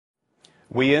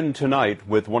We end tonight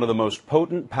with one of the most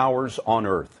potent powers on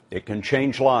earth. It can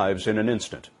change lives in an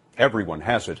instant. Everyone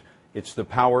has it. It's the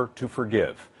power to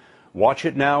forgive. Watch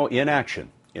it now in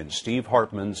action in Steve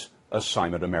Hartman's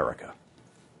Assignment America.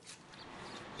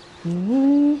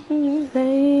 Thank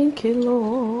you,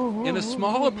 Lord. In a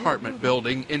small apartment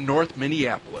building in North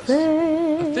Minneapolis,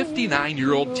 a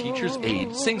 59-year-old teacher's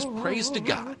aide sings praise to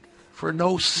God for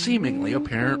no seemingly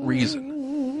apparent reason.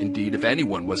 Indeed, if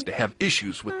anyone was to have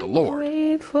issues with the Lord,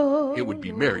 it would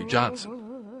be Mary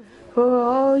Johnson. For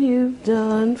all you've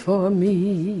done for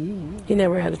me. He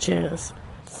never had a chance.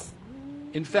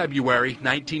 In February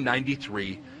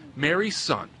 1993, Mary's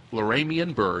son,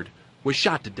 Loramian Bird, was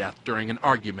shot to death during an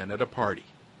argument at a party.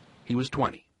 He was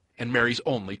 20 and Mary's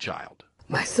only child.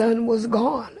 My son was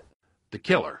gone. The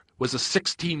killer was a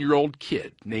 16-year-old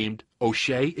kid named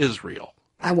O'Shea Israel.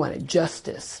 I wanted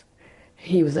justice.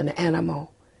 He was an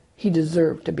animal. He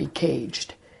deserved to be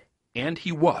caged. And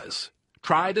he was.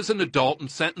 Tried as an adult and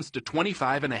sentenced to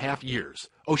 25.5 years,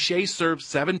 O'Shea served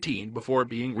 17 before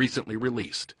being recently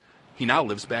released. He now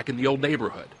lives back in the old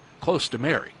neighborhood, close to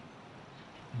Mary.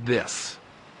 This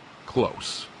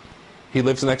close. He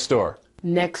lives next door.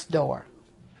 Next door.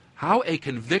 How a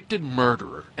convicted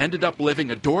murderer ended up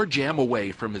living a door jam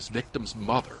away from his victim's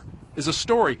mother is a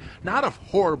story not of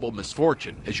horrible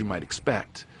misfortune, as you might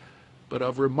expect, but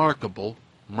of remarkable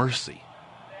mercy.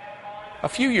 A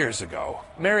few years ago,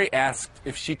 Mary asked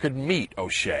if she could meet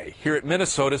O'Shea here at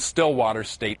Minnesota's Stillwater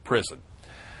State Prison.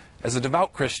 As a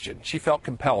devout Christian, she felt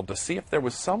compelled to see if there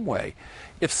was some way,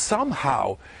 if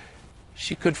somehow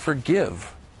she could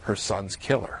forgive her son's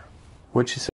killer. What'd she say?